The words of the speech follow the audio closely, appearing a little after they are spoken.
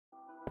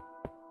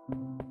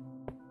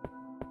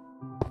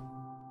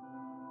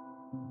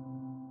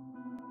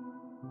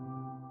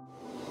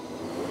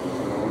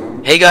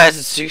Hey guys,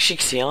 it's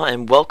Sushix here,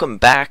 and welcome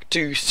back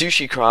to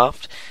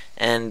Sushicraft.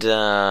 And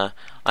I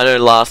know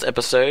last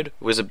episode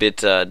was a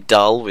bit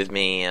dull with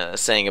me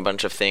saying a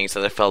bunch of things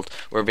that I felt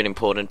were a bit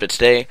important, but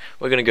today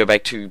we're going to go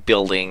back to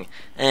building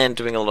and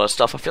doing a lot of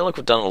stuff. I feel like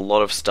we've done a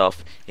lot of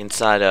stuff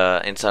inside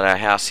our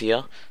house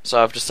here,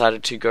 so I've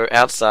decided to go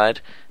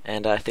outside,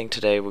 and I think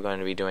today we're going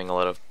to be doing a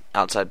lot of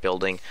outside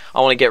building.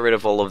 I want to get rid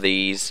of all of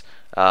these,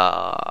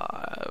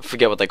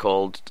 forget what they're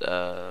called,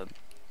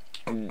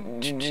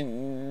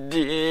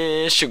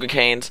 sugar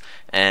canes,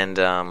 and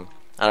I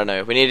don't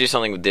know, we need to do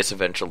something with this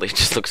eventually. It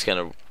just looks kind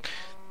of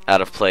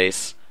out of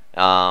place.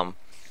 And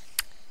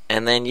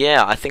then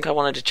yeah, I think I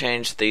wanted to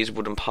change these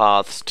wooden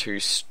paths to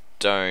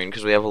stone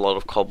because we have a lot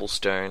of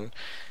cobblestone.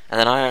 And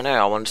then I don't know,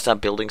 I wanted to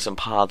start building some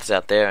paths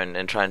out there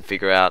and try and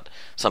figure out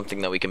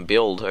something that we can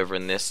build over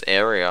in this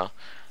area.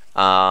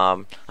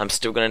 I'm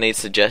still going to need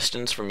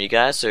suggestions from you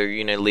guys, so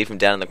you know, leave them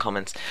down in the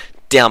comments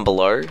down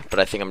below, but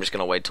I think I'm just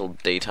going to wait till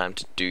daytime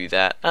to do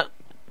that.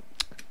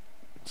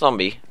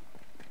 Zombie.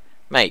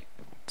 Mate,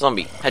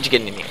 zombie, how'd you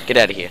get in here? Get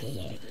out of here.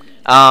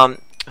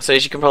 So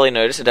as you can probably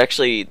notice, the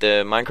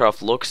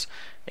Minecraft looks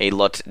a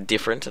lot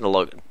different and a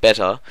lot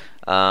better.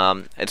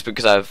 It's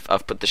because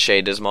I've put the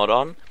shaders mod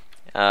on.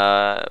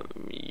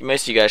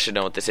 Most of you guys should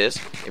know what this is.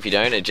 If you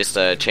don't, it just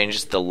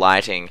changes the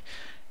lighting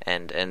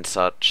and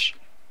such,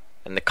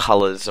 and the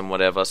colors and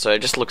whatever, so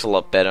it just looks a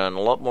lot better and a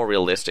lot more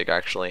realistic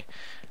actually.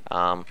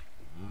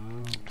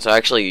 So I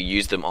actually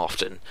use them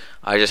often.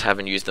 I just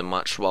haven't used them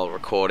much while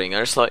recording.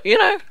 I just thought, you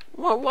know,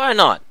 why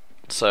not?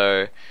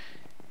 So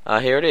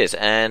here it is,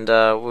 and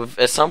we've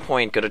at some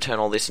point got to turn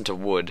all this into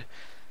wood.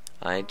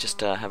 I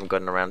just haven't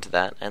gotten around to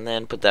that. And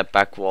then put that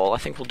back wall. I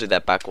think we'll do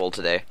that back wall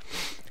today.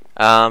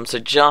 So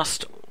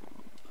just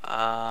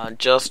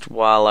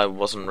while I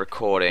wasn't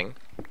recording,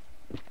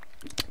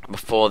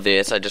 before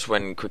this, I just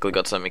went and quickly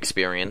got some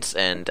experience,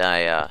 and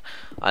I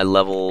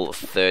level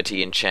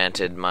 30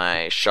 enchanted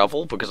my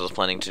shovel because I was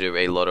planning to do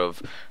a lot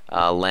of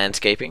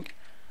landscaping.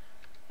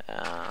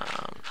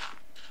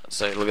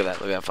 So look at that,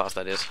 look how fast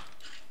that is.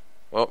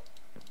 Whoa.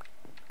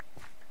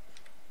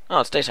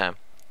 Oh, it's daytime.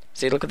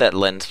 See, look at that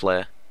lens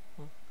flare.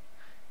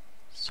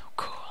 So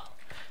cool.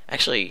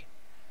 Actually,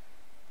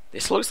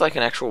 this looks like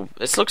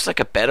this looks like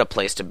a better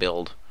place to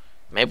build.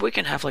 Maybe we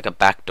can have like a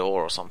back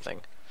door or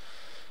something.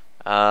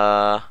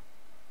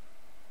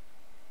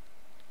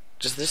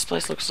 Just this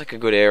place looks like a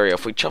good area.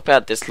 If we chop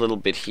out this little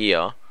bit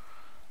here,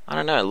 I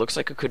don't know, it looks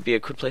like it could be a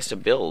good place to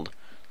build.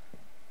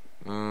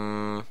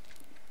 Where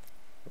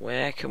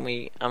can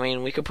we... I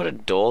mean, we could put a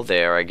door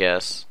there, I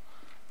guess.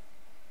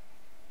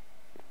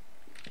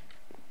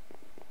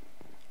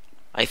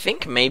 I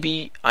think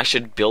maybe I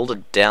should build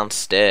it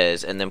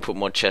downstairs and then put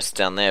more chests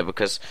down there,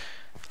 because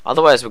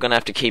otherwise we're going to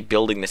have to keep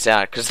building this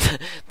out, because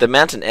the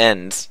mountain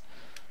ends.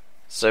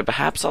 So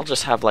perhaps I'll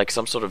just have like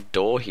some sort of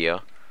door here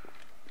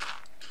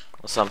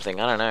or something,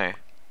 I don't know.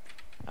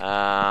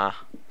 We'll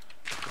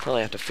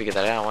probably have to figure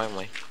that out, won't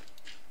we?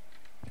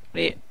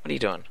 What are you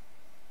doing?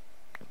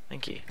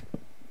 Thank you.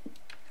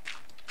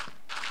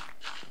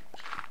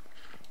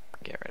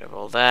 Get rid of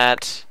all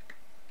that.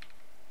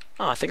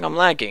 Oh, I think I'm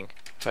lagging.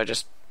 If I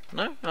just...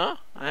 No? Oh,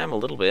 I am a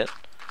little bit.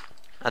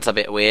 That's a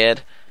bit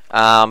weird.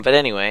 But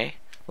anyway,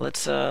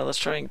 let's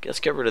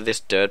get rid of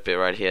this dirt bit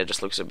right here. It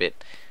just looks a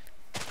bit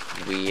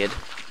weird.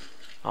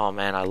 Oh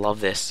man, I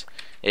love this.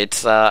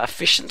 It's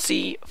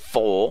efficiency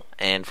 4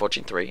 and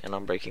fortune 3, and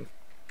I'm breaking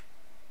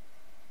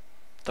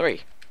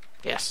 3.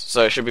 Yes,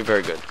 so it should be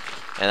very good.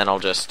 And then I'll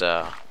just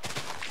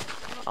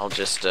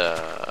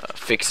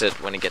fix it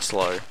when it gets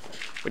low,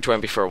 which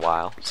won't be for a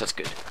while, so that's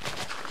good.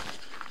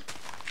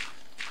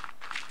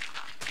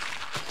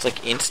 It's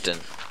like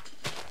instant.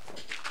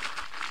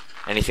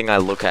 Anything I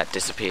look at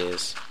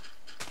disappears.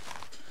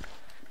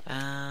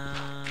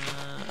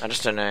 I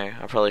just don't know.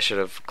 I probably should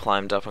have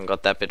climbed up and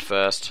got that bit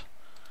first.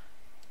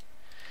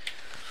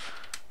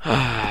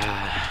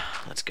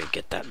 Let's go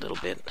get that little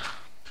bit.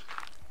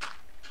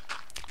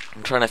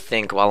 I'm trying to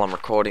think while I'm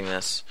recording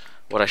this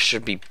what I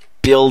should be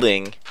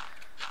building.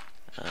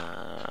 It's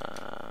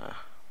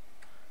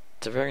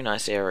a very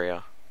nice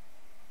area.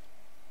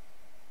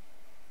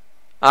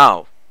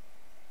 Oh.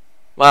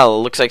 Well, it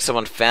looks like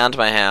someone found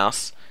my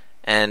house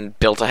and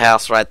built a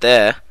house right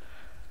there.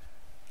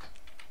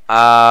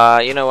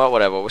 You know what,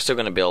 whatever, we're still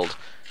gonna build.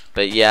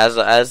 But yeah,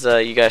 as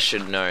you guys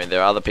should know,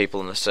 there are other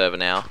people in the server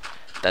now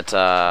that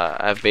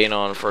have been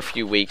on for a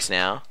few weeks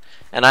now,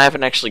 and I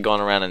haven't actually gone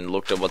around and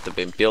looked at what they've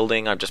been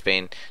building. I've just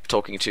been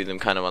talking to them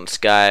kind of on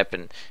Skype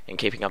and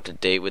keeping up to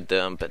date with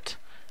them, but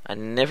I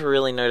never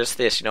really noticed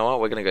this. You know what,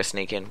 we're gonna go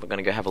sneak in, we're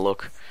gonna go have a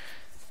look.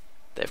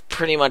 They've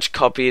pretty much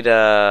copied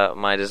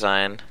my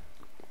design.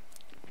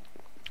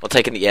 Well,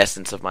 taken the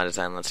essence of my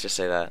design, let's just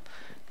say that.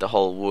 The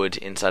whole wood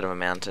inside of a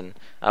mountain.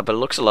 But it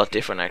looks a lot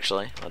different,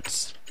 actually.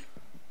 Let's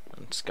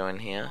go in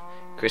here.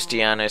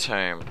 Cristiano's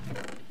home.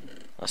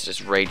 Let's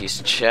just raid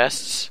his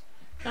chests.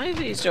 Oh,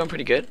 he's doing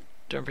pretty good.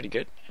 Doing pretty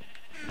good.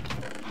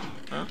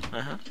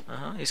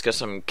 He's got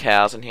some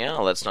cows in here.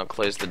 Let's not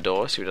close the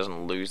door so he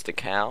doesn't lose the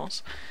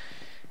cows.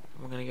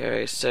 I'm gonna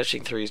go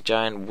searching through his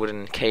giant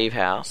wooden cave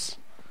house.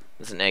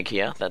 There's an egg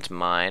here. That's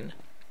mine.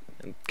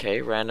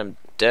 Okay, random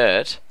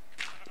dirt.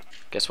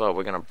 Guess what?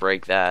 We're gonna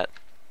break that.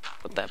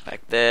 Put that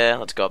back there.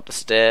 Let's go up the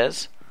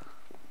stairs.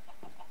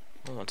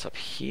 Oh, what's up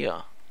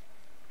here?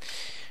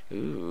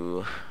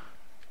 Ooh.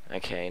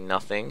 Okay,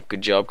 nothing.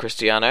 Good job,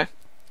 Cristiano.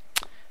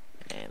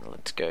 And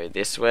let's go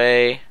this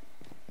way.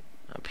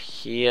 Up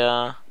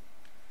here.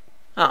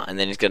 Ah, and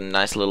then he's got a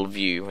nice little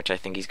view, which I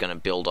think he's going to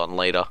build on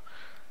later.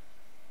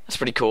 That's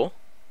pretty cool.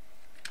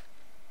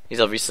 He's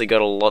obviously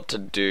got a lot to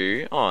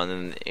do. Oh, and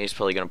then he's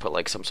probably going to put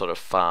like some sort of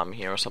farm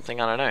here or something.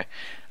 I don't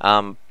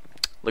know.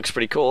 Looks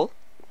pretty cool.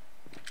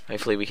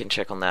 Hopefully we can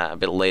check on that a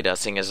bit later,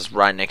 seeing as it's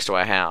right next to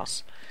our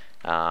house.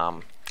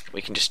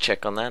 We can just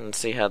check on that and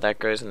see how that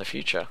goes in the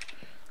future.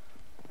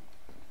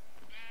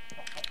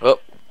 Oh,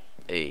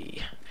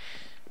 hey.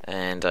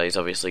 And he's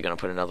obviously going to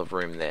put another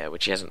room there,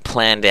 which he hasn't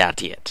planned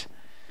out yet.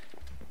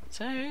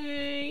 So,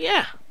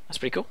 yeah, that's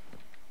pretty cool.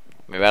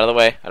 Move out of the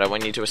way. I don't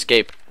want you to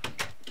escape,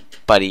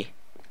 buddy.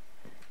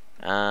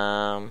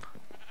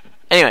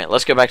 Anyway,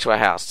 let's go back to our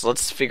house. So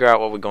let's figure out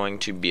what we're going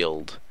to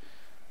build.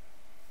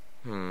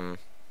 I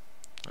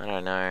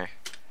don't know.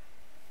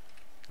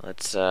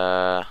 Let's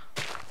get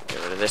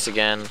rid of this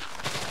again.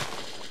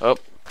 Oh,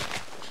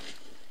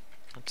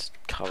 let's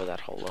cover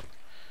that hole up.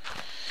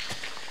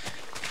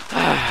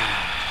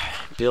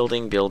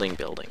 Building.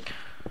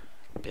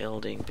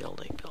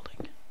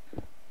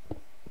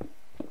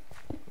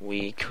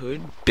 We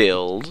could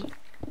build.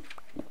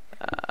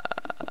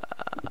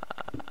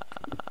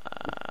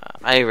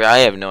 I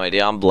have no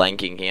idea. I'm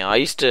blanking here. I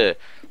used to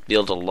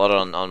build a lot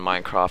on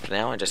Minecraft.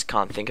 Now I just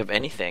can't think of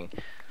anything.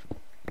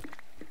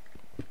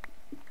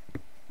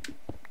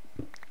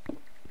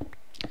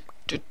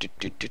 And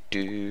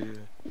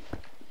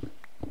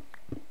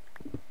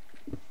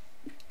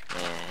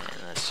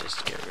let's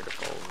just get rid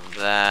of all of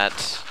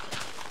that.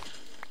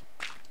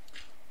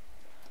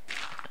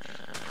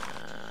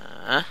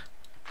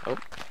 Oh.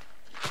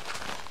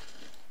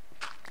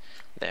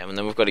 There, and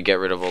then we've got to get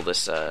rid of all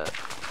this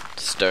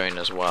stone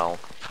as well.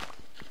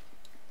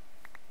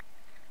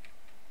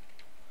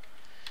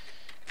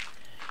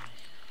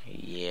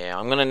 Yeah,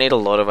 I'm gonna need a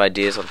lot of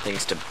ideas on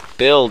things to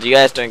build. You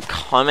guys don't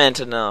comment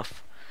enough.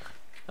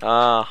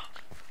 I'm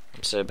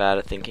so bad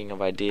at thinking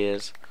of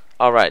ideas.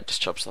 Alright,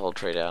 just chops the whole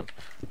tree down.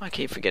 I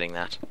keep forgetting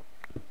that.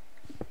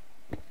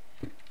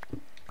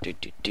 I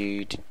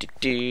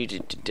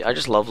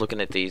just love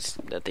looking at these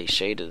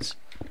shaders.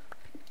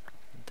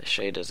 The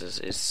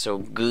shaders is so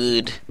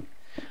good.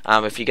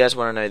 If you guys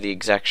want to know the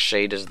exact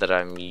shaders that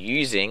I'm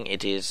using,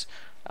 it is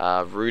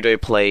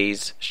Rudo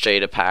Plays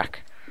Shader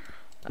Pack.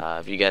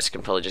 If you guys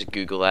can probably just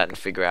Google that and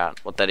figure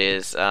out what that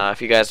is.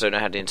 If you guys don't know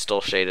how to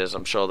install shaders,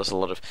 I'm sure there's a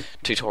lot of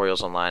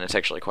tutorials online. It's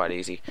actually quite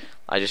easy.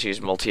 I just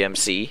use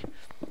Multi-MC,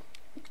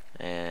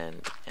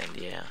 and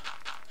yeah.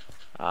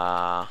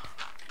 I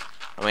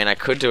mean, I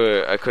could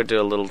do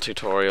a little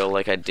tutorial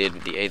like I did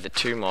with the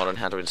Aether2 mod on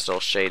how to install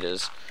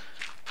shaders,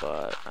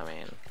 but I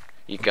mean,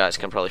 you guys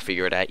can probably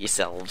figure it out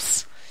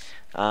yourselves.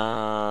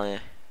 So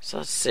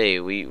let's see.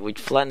 We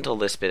flattened all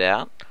this bit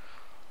out.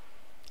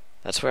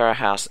 That's where our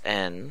house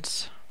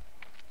ends.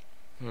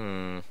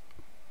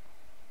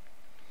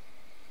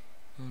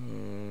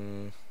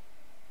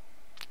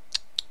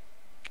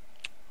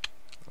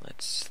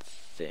 Let's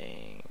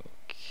think.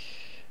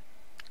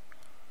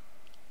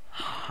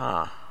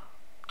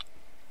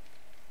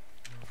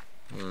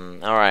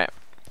 Alright.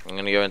 I'm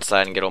gonna go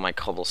inside and get all my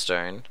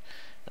cobblestone.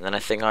 And then I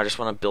think I just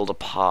want to build a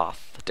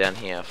path down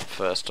here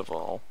first of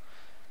all.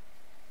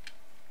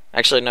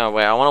 Actually, no,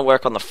 wait. I want to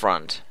work on the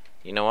front.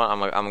 You know what?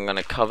 I'm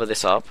gonna cover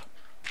this up.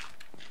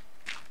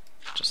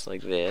 Just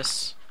like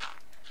this.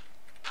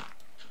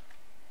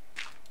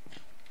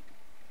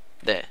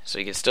 There. So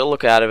you can still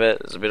look out of it.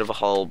 There's a bit of a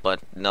hole, but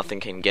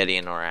nothing can get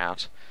in or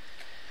out.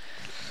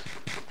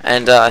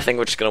 And I think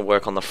we're just going to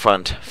work on the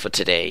front for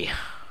today.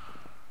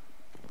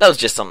 That was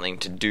just something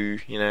to do,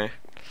 you know.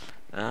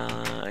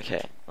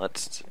 Okay,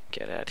 let's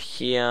get out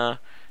here.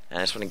 And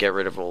I just want to get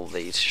rid of all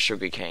these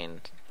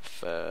sugarcane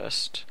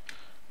first.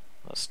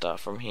 Let's start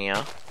from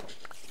here.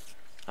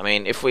 I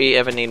mean, if we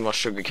ever need more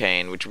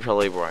sugarcane, which we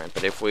probably won't,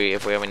 but if we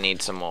ever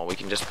need some more, we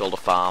can just build a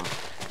farm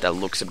that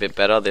looks a bit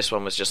better. This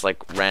one was just like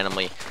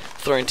randomly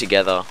thrown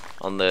together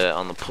on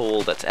the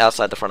pool that's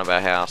outside the front of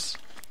our house,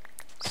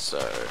 so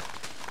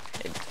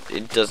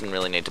it doesn't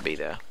really need to be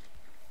there.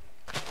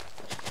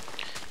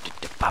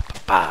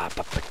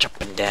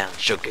 Chopping down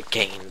sugar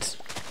canes.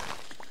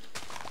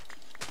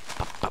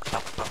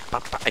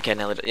 Okay,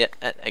 now yeah,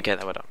 okay,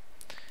 that we're done.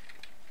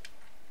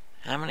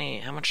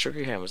 How much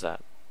sugar cane was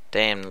that?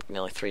 Damn,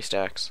 nearly 3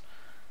 stacks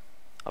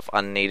of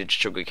unneeded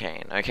sugar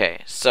cane.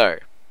 Okay, so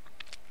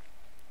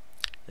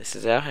this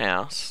is our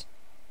house.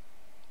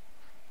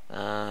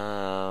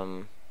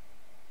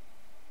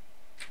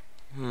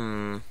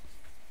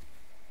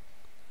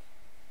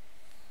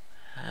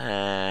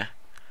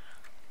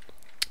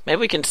 Maybe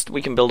we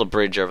can build a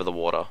bridge over the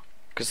water,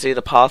 Because see,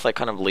 the path like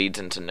kind of leads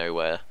into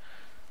nowhere.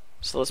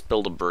 So let's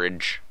build a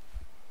bridge.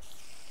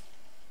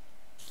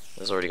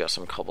 There's already got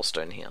some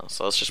cobblestone here.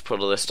 So let's just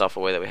put all this stuff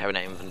away that we have in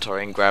our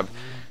inventory and grab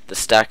the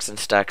stacks and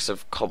stacks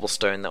of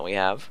cobblestone that we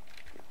have.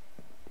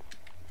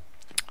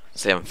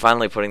 So I'm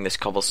finally putting this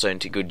cobblestone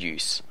to good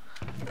use.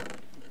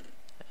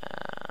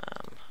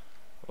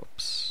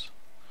 Oops.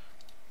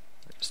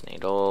 I just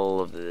need all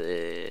of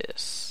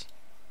this.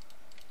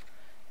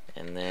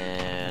 And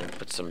then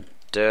put some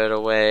dirt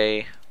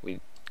away. We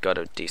got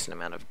a decent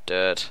amount of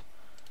dirt.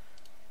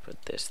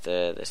 Put this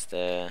there, this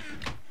there.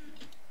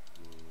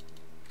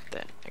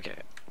 There, okay.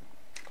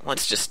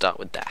 Let's just start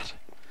with that.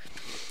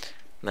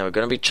 Now we're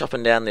going to be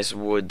chopping down this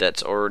wood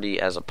that's already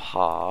as a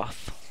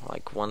path.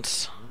 Like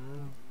once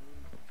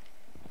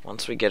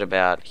we get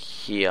about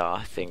here,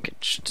 I think it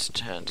should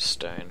turn to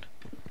stone.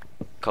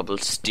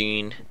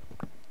 Cobblestone.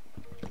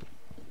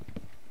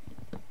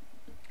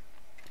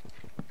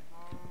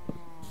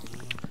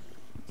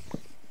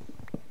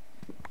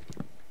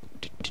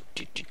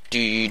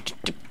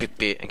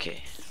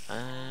 Okay.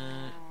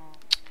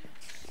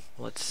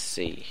 Let's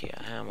see here.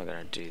 How am I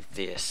gonna do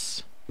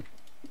this?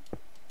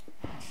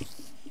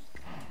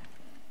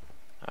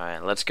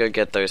 Alright, let's go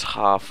get those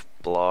half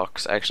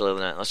blocks. Actually,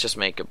 no, let's just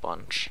make a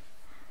bunch.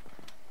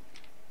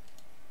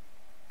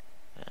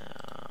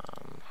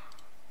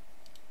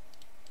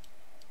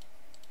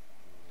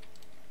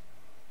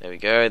 There we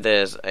go.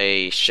 There's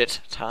a shit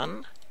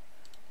ton.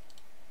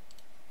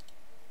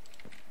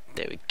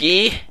 There we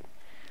go.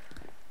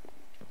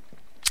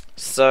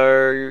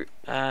 So,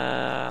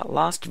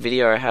 last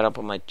video I had up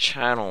on my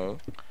channel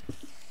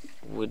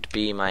would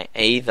be my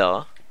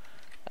Aether,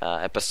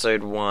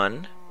 episode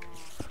 1.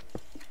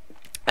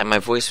 And my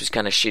voice was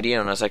kind of shitty,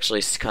 and I was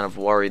actually kind of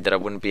worried that I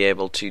wouldn't be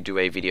able to do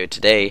a video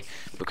today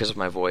because of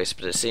my voice,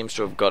 but it seems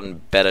to have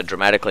gotten better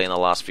dramatically in the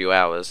last few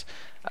hours.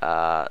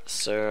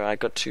 So I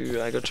got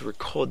to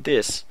record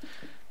this.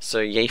 So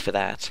yay for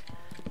that.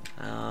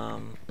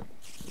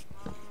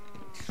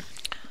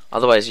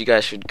 Otherwise, you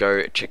guys should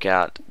go check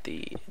out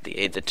the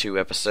Aether 2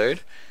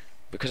 episode,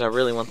 because I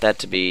really want that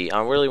to be.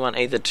 I really want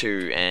Aether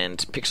 2 and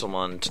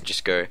Pixelmon to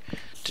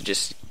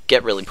just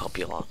get really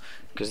popular,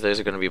 because those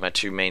are going to be my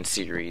two main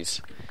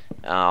series.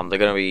 They're going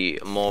to be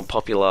more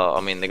popular.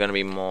 I mean, they're going to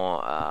be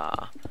more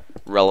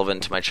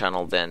relevant to my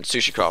channel than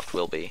Sushicraft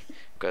will be.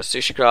 Because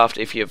Sushicraft,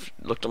 if you've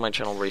looked on my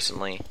channel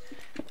recently,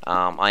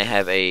 I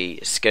have a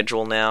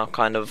schedule now,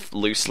 kind of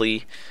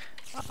loosely.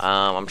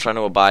 I'm trying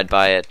to abide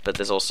by it, but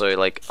there's also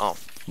like, oh,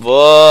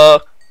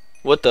 whoa!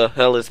 What the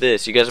hell is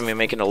this? You guys are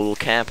making a little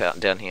camp out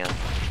down here.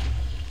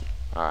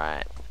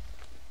 Alright.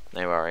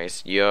 No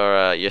worries.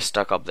 You're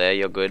stuck up there,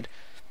 you're good.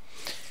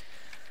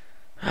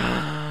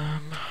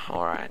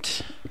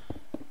 Alright.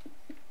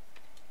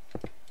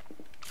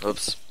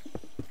 Oops.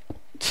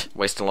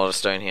 Wasting a lot of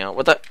stone here.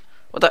 What the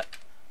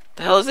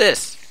hell is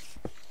this?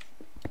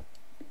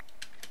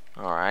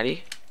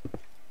 Alrighty.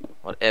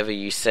 Whatever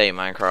you say,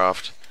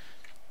 Minecraft.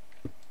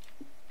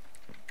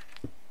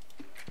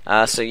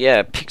 So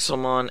yeah,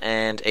 Pixelmon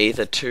and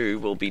Aether 2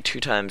 will be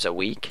 2 times a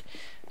week.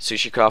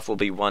 Sushicraft will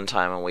be 1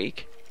 time a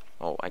week.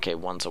 Oh, okay,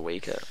 once a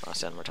week. I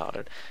sound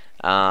retarded.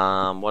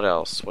 What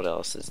else? What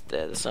else is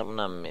there? There's something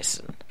I'm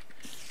missing.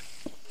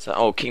 So,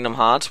 oh, Kingdom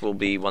Hearts will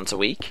be once a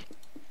week.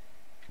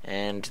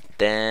 And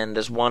then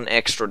there's 1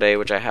 extra day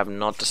which I have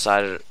not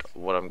decided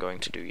what I'm going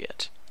to do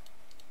yet.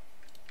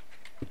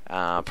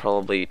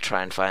 Probably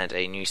try and find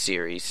a new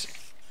series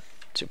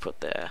to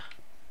put there.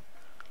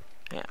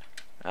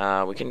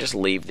 Yeah. We can just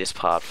leave this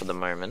part for the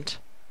moment,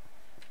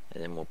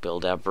 and then we'll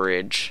build our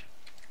bridge.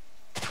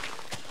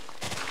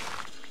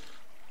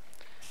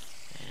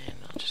 And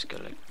I'll just go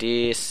like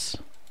this.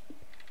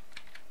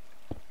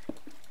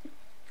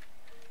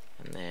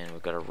 And then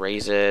we've got to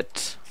raise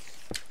it.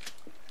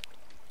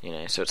 You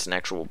know, so it's an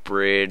actual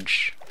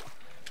bridge.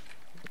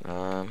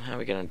 How are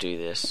we going to do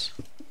this?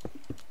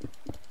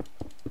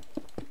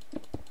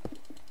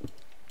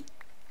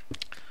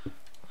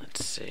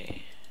 Let's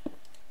see.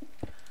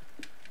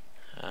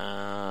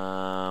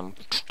 How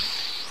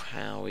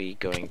are we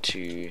going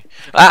to...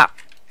 Ah!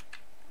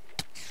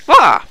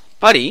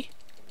 Buddy!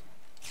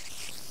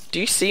 Do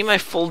you see my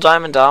full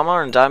diamond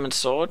armor and diamond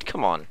sword?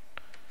 Come on.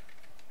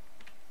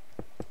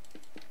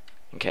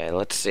 Okay,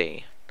 let's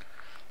see.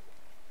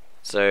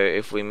 So,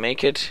 if we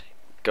make it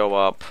go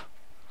up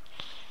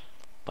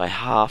by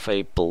half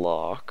a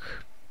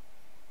block...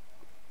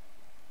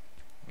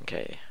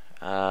 Okay,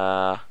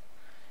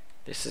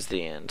 this is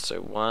the end.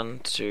 So 1,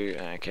 2,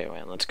 okay,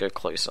 wait, let's go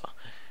closer.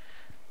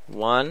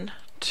 1,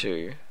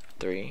 2,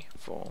 3,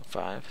 4,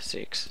 5,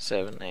 6,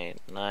 7, 8,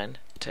 9,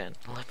 10,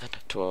 11,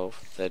 12,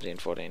 13,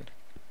 14.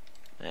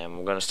 And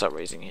we're going to start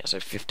raising here,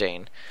 so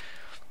 15.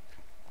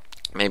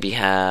 Maybe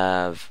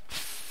have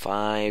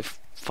 5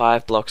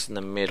 blocks in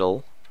the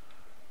middle.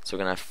 So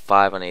we're going to have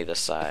 5 on either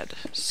side.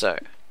 So,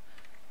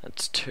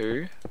 that's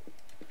 2,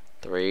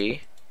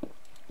 3,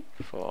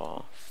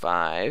 4,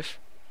 5.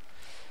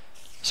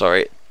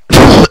 Sorry.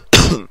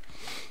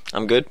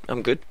 I'm good.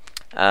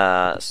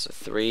 So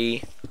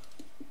 3,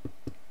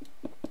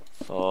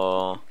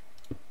 4,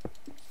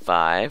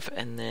 5,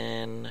 and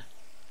then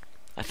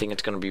I think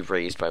it's going to be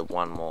raised by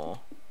 1 more.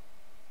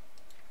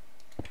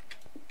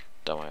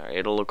 Don't worry,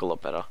 it'll look a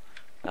lot better.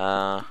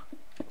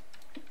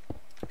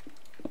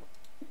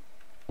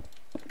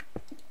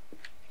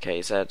 Okay,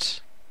 is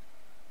that...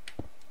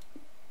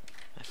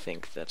 I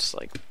think that's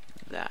like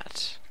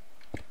that.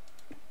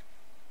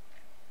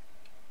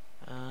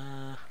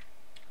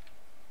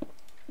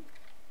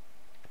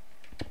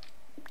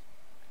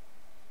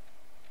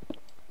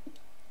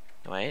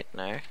 Wait,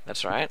 no,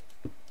 that's right.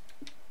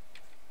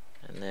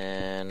 And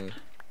then...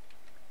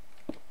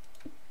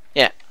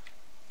 yeah.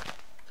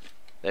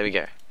 There we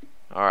go.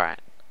 Alright.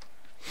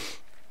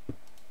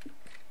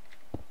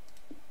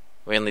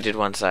 We only did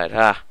one side.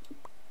 Ah.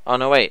 Oh,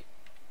 no, wait.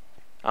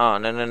 Oh,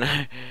 no, no,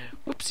 no.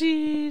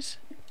 Whoopsies.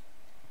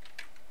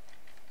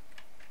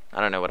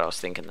 I don't know what I was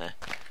thinking there.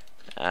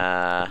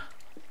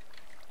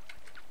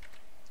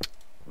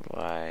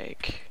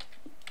 Like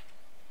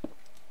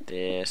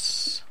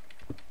this.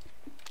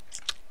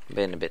 I'm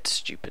being a bit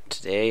stupid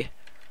today.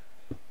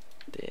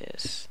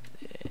 This.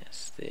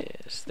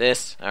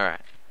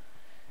 Alright.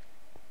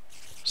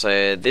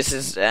 So this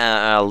is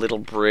our little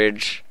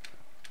bridge.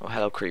 Oh,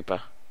 hello,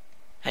 creeper.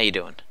 How you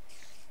doing?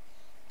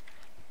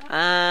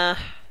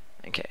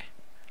 Okay.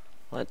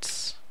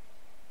 Let's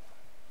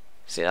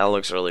see. That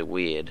looks really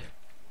weird.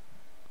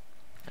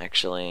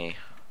 Actually,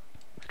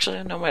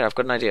 no. Wait, I've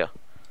got an idea.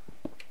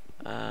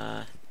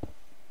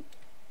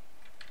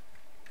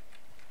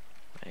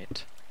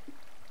 Wait.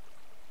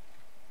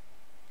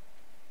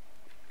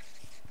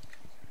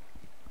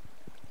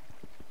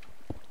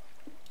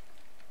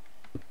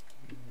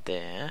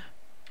 There.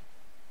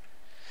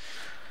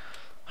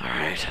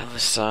 Alright, other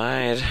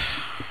side.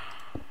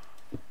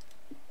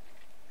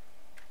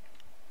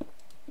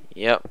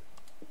 Yep.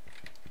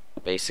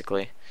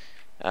 Basically.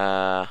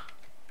 And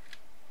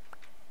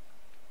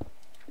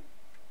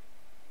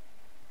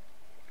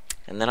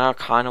then I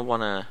kind of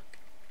want to...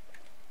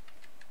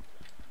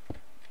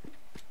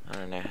 I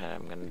don't know how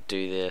I'm going to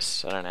do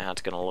this. I don't know how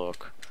it's going to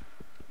look.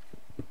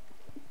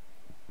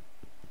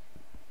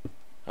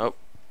 Oh.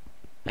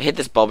 I hit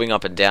this bobbing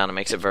up and down. It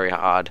makes it very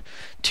hard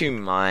to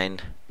mine.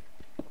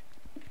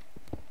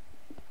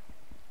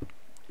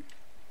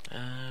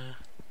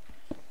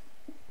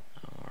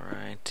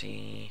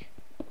 Alrighty.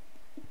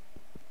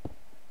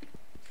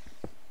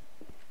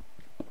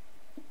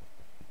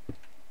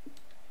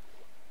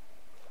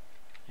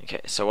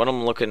 Okay, so what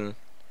I'm looking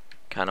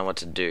kind of what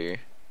to do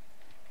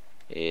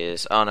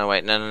is... oh, no,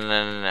 wait. No.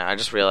 I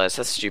just realized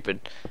that's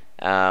stupid.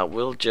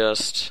 We'll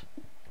just...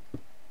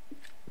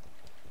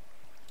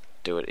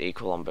 do it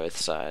equal on both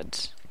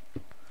sides.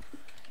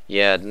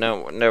 Yeah,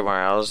 no worry.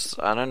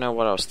 I don't know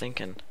what I was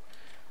thinking.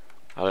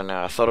 I don't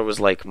know. I thought it was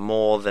like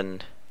more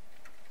than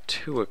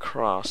 2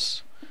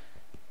 across.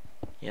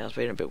 Yeah, it's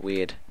being a bit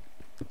weird.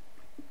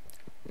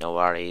 No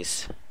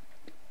worries.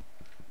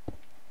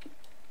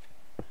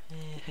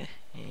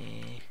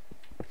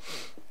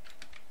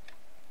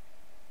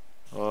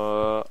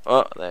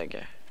 Oh, there you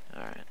go.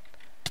 Alright.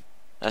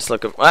 Let's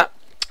look at... what?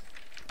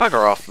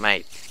 Bugger off,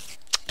 mate.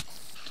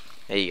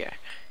 There you go.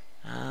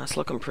 It's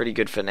looking pretty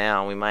good for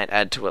now. We might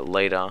add to it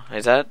later.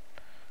 Is that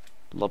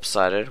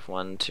lopsided?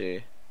 1,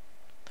 2,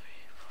 3,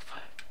 4,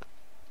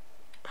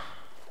 5.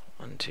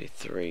 1, 2,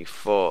 3,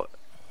 4.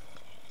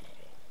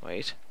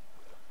 Wait.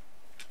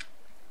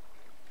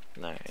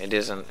 No, it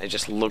isn't. It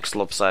just looks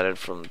lopsided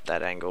from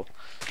that angle.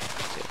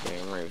 So if we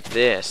remove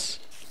this,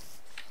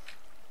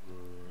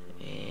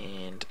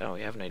 and oh,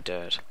 we have no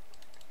dirt.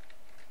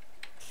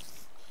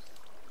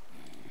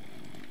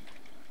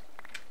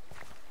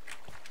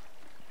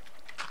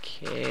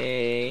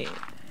 Okay,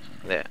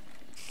 there.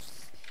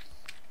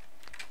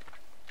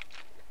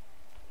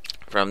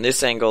 From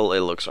this angle, it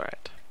looks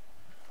right.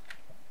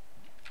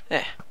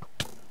 There.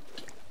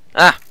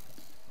 Ah!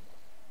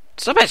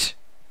 Stop it!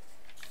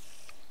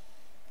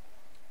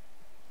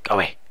 Go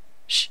away.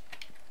 Shh.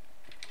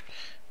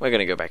 We're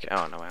gonna go back.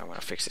 Oh no, I'm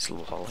gonna fix this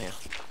little hole here.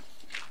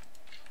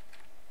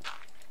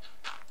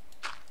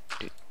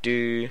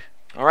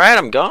 Alright,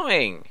 I'm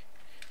going.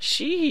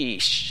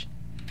 Sheesh.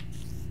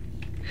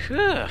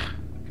 Huh.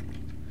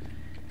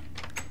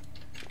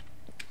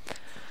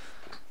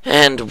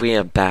 And we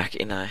are back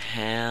in our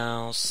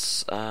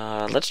house.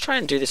 Let's try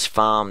and do this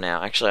farm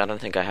now. Actually, I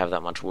don't think I have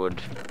that much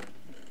wood.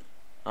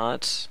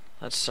 That's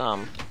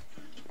some.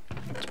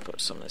 Let's put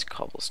some of this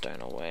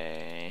cobblestone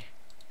away.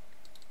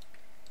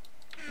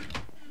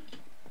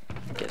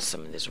 Get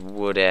some of this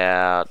wood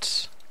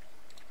out.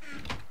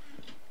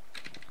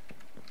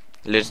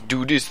 Let's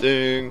do this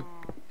thing.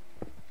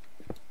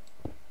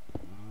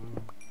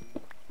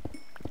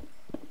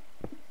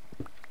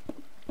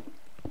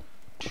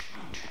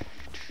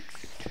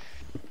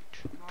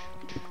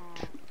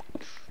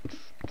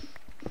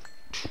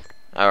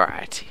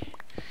 Alrighty.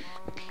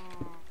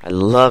 I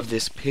love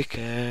this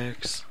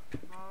pickaxe.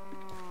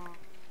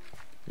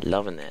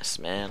 Loving this,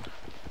 man.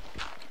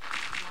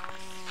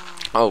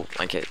 Oh,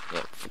 okay.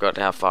 Yep, forgot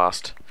how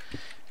fast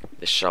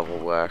this shovel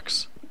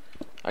works.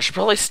 I should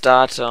probably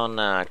start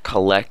on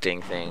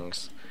collecting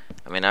things.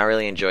 I mean, I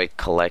really enjoy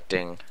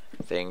collecting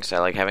things. I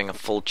like having a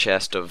full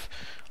chest of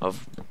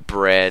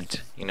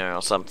bread, you know,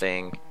 or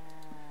something,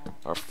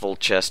 or a full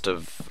chest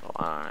of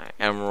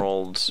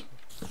emeralds.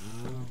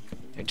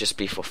 It'd just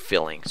be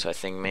fulfilling. So I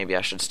think maybe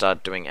I should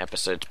start doing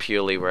episodes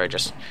purely where I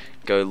just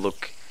go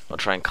look or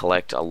try and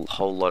collect a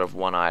whole lot of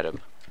one item,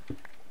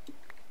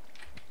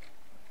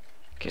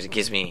 because it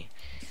gives me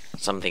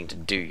something to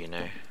do, you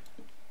know.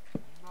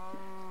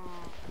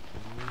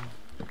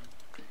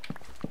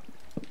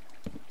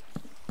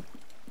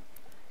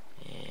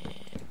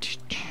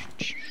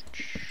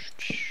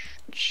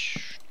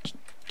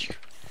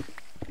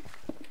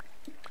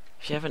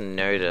 If you haven't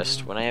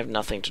noticed, when I have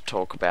nothing to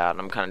talk about and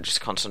I'm kind of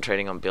just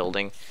concentrating on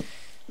building,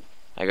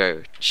 I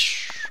go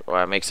or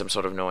I make some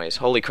sort of noise.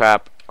 Holy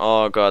crap!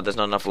 Oh god, there's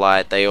not enough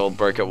light. They all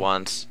broke at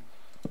once.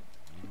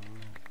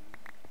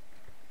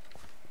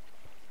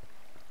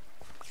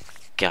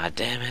 God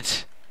damn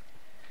it.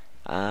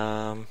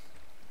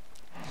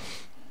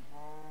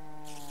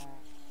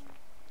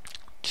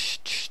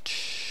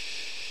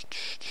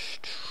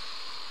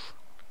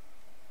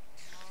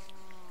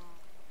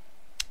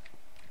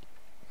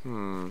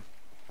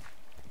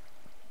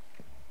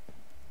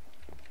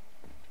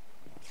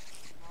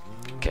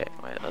 Okay,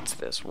 wait, that's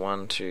this.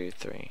 1, 2,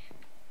 3.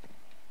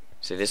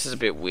 See, this is a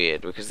bit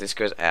weird because this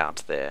goes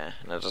out there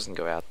and it doesn't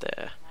go out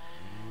there.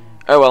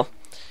 Oh well.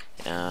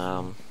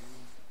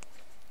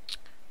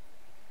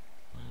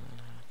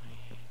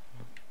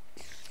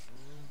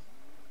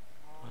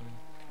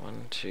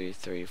 1, 2,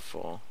 3,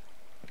 4.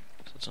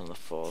 So it's on the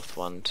 4th.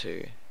 1,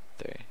 2,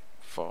 3,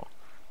 4.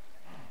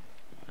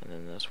 And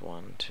then there's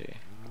 1, 2.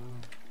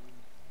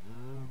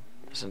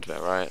 That sounds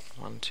about right.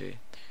 1, 2, 3, 4.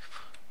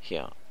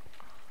 Here.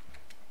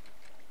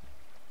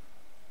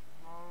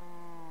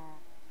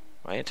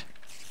 Wait.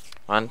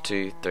 1,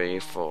 2, 3,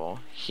 4.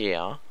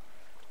 Here.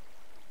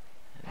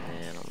 And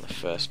then on the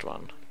first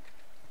one.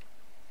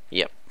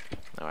 Yep.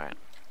 Alright.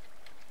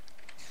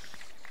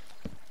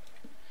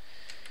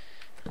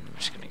 I'm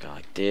just gonna go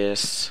like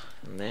this,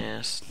 and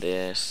this,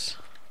 this,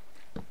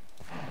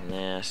 and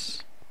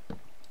this.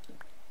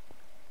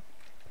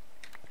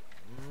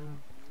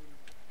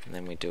 And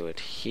then we do it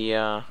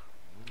here.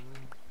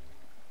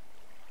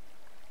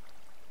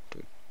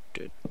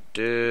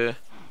 There.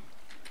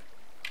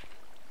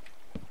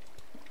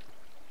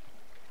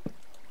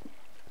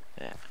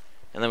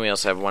 And then we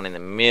also have one in the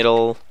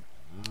middle.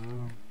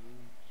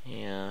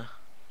 Yeah.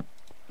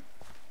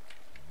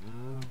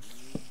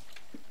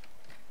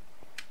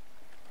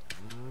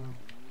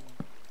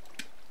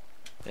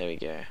 There we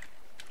go.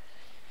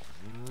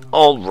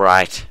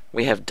 Alright,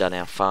 we have done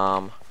our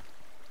farm.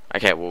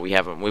 Okay, well we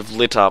haven't. We've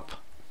lit up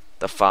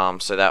the farm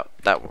so that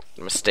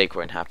mistake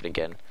won't happen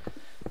again.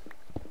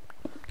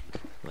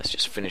 Let's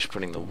just finish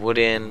putting the wood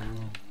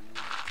in.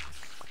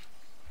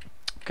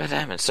 God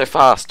damn it, it's so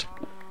fast.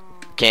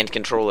 Can't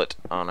control it.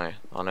 Oh no.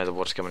 Oh no, the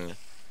water's coming in.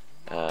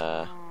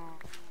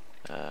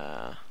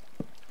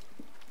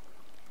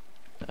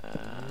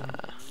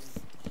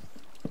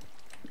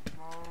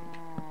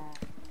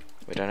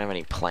 We don't have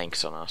any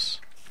planks on us.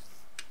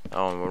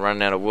 Oh, we're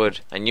running out of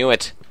wood. I knew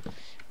it.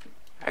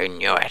 I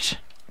knew it.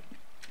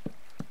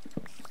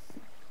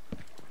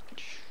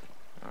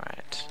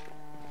 Alright.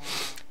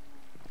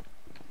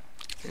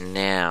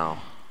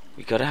 Now,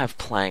 we gotta have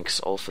planks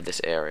all for this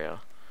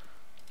area.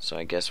 So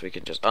I guess we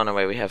can just... Oh no,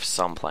 wait, we have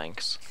some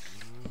planks.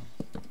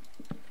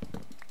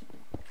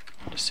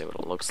 Just see what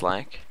it looks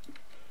like.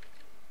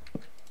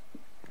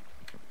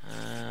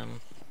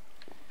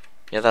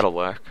 Yeah, that'll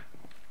work.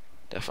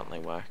 Definitely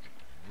work.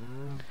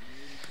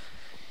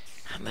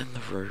 And then the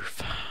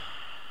roof.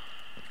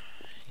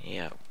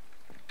 Yep.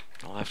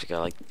 I'll have to go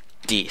like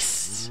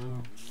this.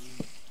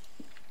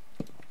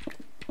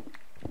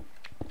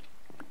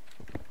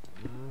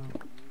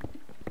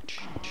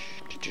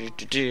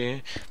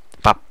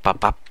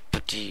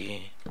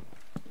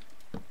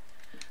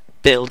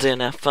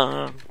 Building a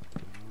farm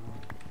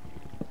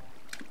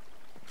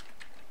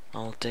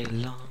all day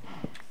long,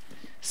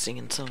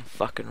 singing some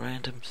fucking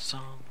random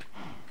song.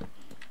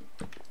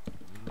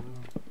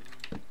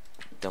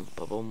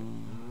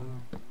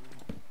 Dum-ba-boom.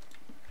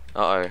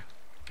 Uh-oh.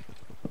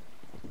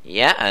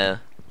 Yeah.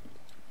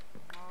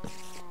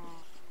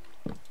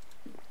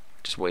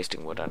 Just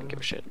wasting wood, I don't give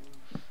a shit.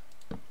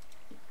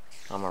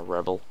 I'm a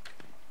rebel.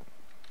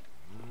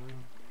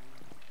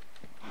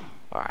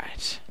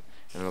 Alright.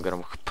 And we're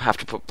gonna have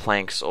to put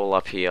planks all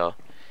up here.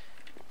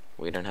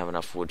 We don't have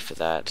enough wood for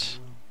that.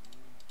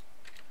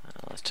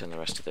 Let's turn the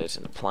rest of those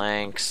into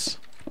planks.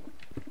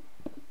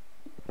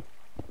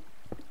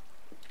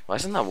 Why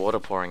isn't that water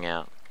pouring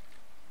out?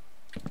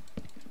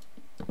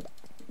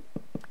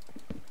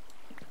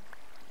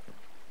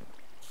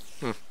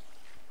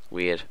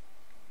 Weird.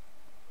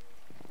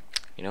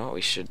 You know what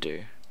we should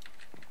do?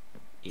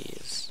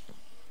 Is...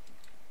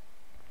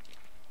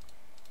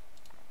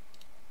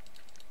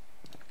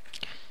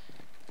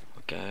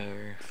 we'll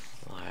go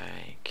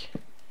like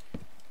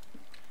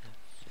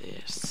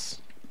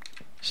this.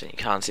 So you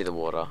can't see the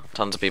water.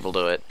 Tons of people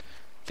do it.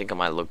 Think I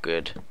might look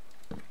good.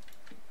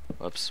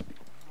 Whoops.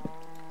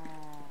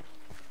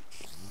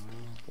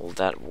 Will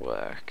that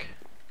work?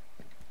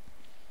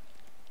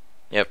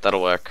 Yep,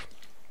 that'll work.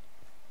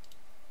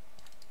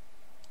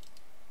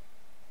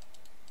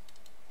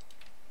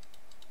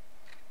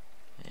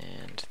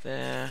 And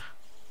there.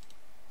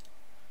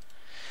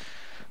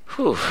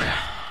 Whew.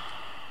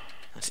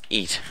 Let's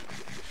eat.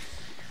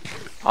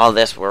 All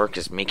this work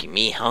is making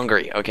me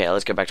hungry. Okay,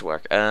 let's go back to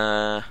work.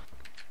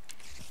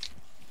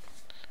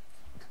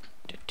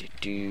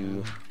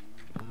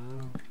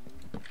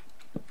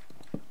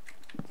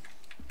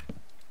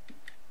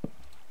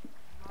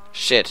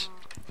 Shit.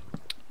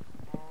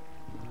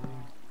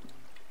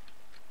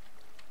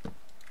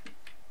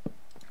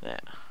 Yeah.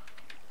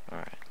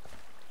 Alright.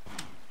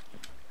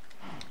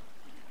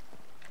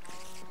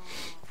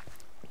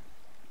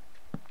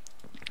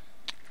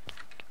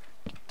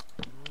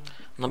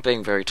 I'm not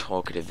being very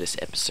talkative this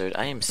episode.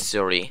 I am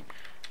sorry.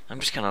 I'm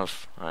just kind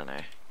of, I don't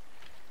know,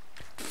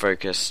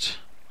 focused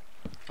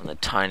on the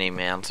tiny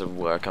amounts of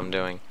work I'm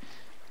doing.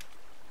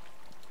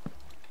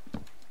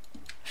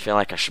 I feel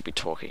like I should be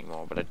talking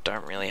more, but I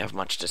don't really have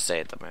much to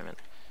say at the moment.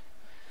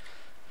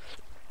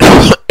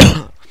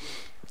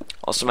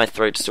 Also, my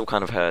throat still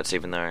kind of hurts,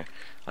 even though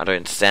I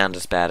don't sound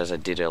as bad as I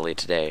did earlier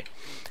today.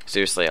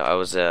 Seriously, I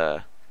was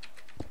out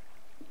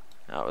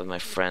with my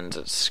friends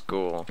at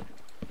school,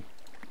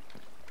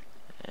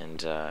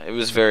 and it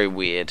was very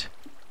weird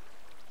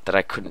that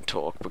I couldn't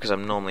talk, because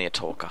I'm normally a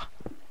talker.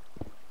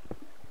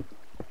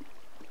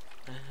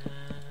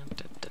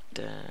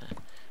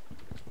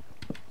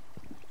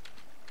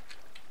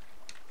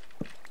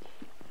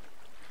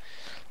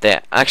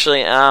 There.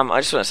 Actually, I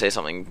just want to say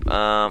something.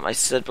 I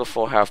said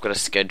before how I've got a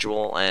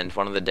schedule, and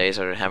one of the days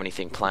I don't have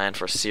anything planned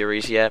for a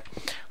series yet.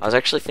 I was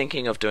actually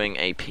thinking of doing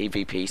a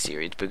PvP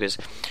series, because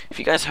if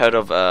you guys heard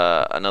of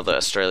another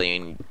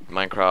Australian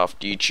Minecraft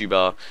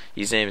YouTuber,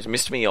 his name is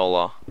Mr.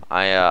 Miola.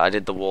 I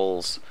did the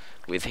walls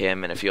with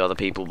him and a few other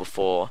people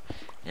before,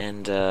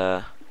 and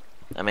I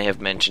may have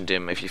mentioned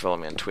him if you follow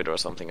me on Twitter or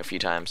something a few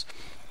times.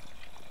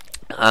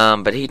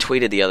 But he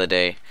tweeted the other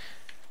day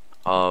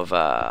of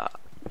a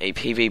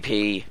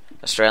PvP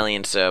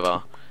Australian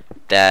server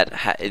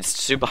that it's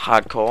super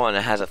hardcore, and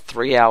it has a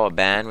 3-hour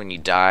ban when you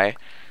die.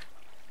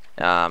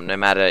 No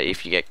matter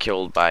if you get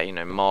killed by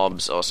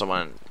mobs or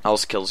someone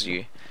else kills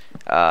you,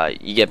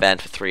 you get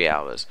banned for 3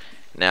 hours.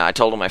 Now I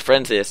told all my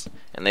friends this,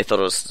 and they thought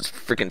it was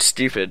freaking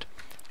stupid,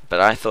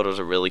 but I thought it was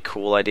a really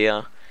cool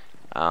idea.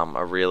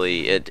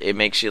 It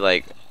makes you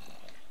like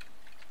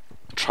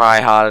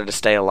try harder to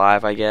stay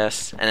alive, I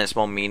guess, and it's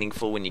more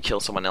meaningful when you kill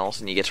someone else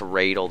and you get to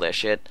raid all their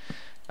shit.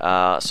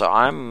 So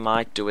I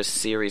might do a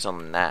series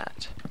on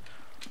that.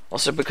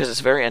 Also because it's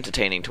very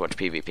entertaining to watch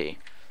PvP.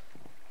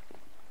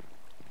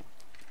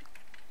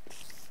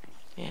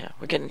 Yeah,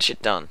 we're getting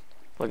shit done.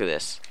 Look at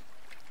this.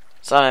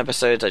 Some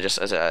episodes I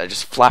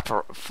just flap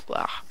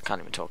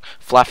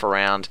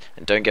around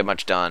and don't get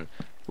much done.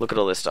 Look at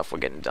all this stuff we're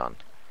getting done.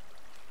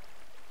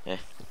 Yeah.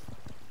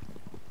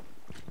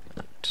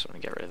 Just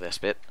want to get rid of this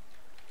bit.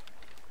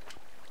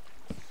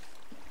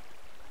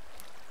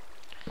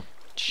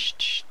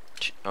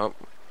 Oh.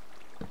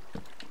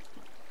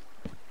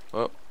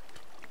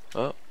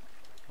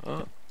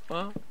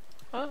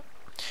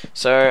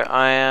 So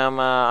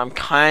I'm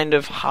kind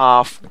of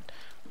half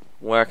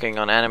working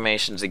on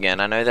animations again.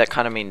 I know that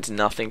kind of means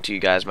nothing to you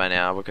guys by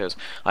now, because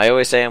I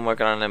always say I'm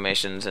working on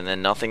animations and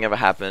then nothing ever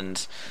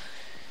happens.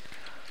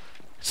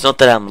 It's not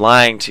that I'm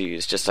lying to you,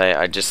 it's just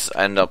I just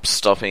end up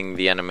stopping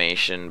the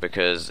animation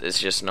because it's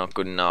just not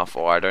good enough,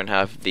 or I don't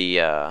have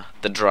the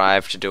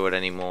drive to do it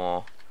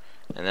anymore.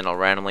 And then I'll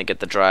randomly get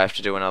the drive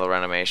to do another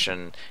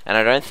animation. And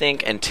I don't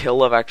think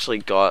until I've actually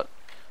got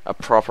a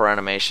proper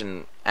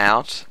animation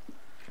out,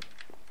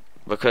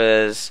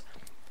 because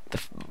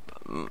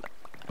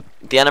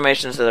the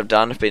animations that I've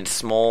done have been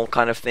small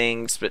kind of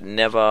things, but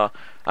never,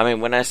 I mean,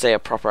 when I say a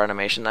proper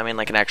animation, I mean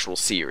like an actual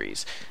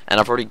series. And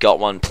I've already got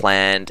one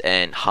planned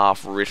and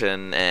half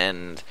written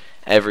and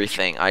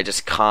everything. I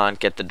just can't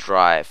get the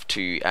drive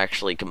to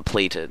actually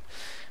complete it.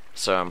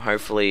 So I'm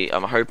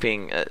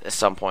hoping at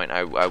some point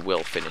I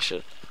will finish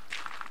it.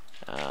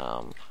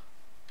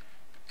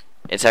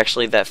 It's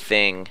actually that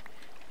thing,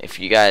 if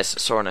you guys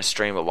saw on a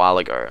stream a while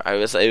ago,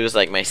 it was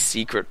like my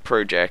secret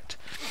project.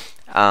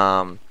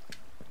 And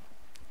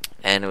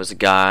it was a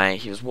guy,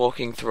 he was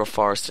walking through a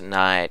forest at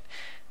night,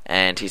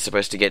 and he's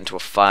supposed to get into a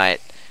fight,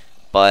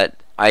 but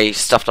I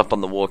stuffed up on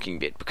the walking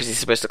bit, because he's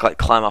supposed to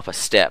climb up a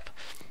step,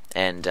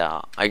 and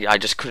I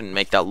just couldn't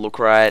make that look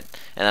right,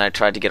 and then I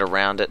tried to get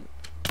around it.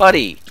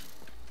 Buddy!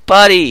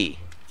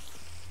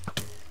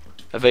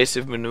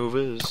 Evasive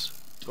maneuvers.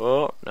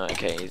 Oh, no,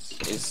 okay,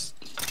 he's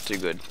too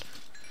good.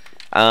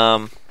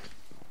 And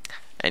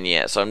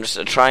yeah, so I'm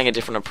just trying a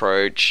different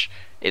approach.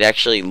 It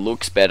actually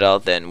looks better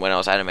than when I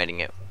was animating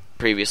it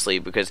previously,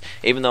 because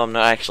even though I'm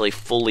not actually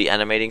fully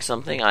animating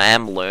something, I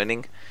am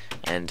learning,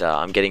 and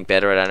I'm getting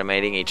better at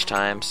animating each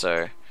time,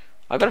 so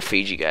I've got to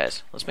feed you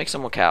guys. Let's make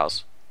some more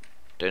cows.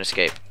 Don't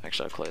escape.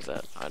 Actually, I'll close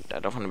that. I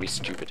don't want to be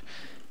stupid.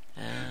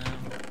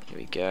 Here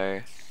we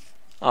go.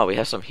 Oh, we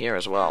have some here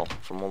as well,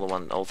 from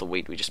all the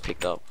wheat we just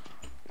picked up.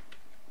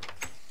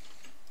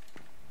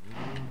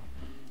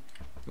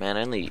 Man,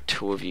 only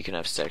 2 of you can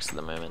have sex at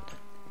the moment.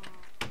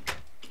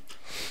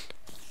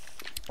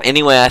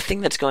 Anyway, I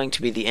think that's going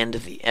to be the end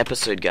of the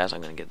episode, guys. I'm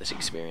going to get this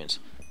experience.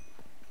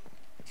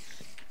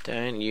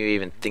 Don't you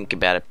even think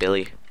about it,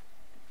 Billy.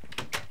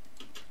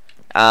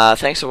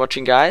 Thanks for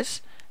watching, guys.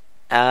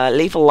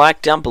 Leave a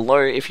like down below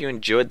if you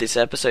enjoyed this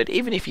episode.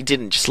 Even if you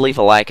didn't, just leave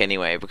a like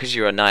anyway, because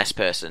you're a nice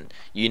person.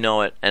 You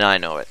know it, and I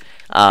know it.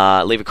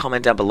 Leave a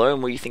comment down below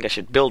on what you think I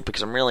should build,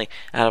 because I'm really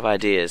out of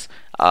ideas.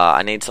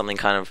 I need something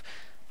kind of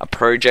a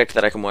project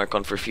that I can work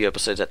on for a few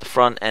episodes at the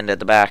front and at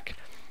the back,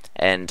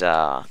 and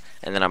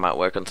then I might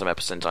work on some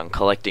episodes on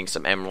collecting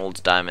some emeralds,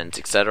 diamonds,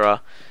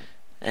 etc.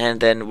 And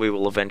then we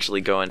will eventually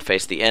go and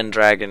face the end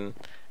dragon,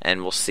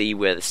 and we'll see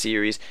where the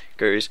series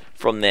goes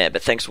from there.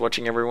 But thanks for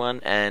watching, everyone,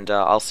 and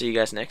I'll see you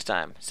guys next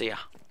time. See ya.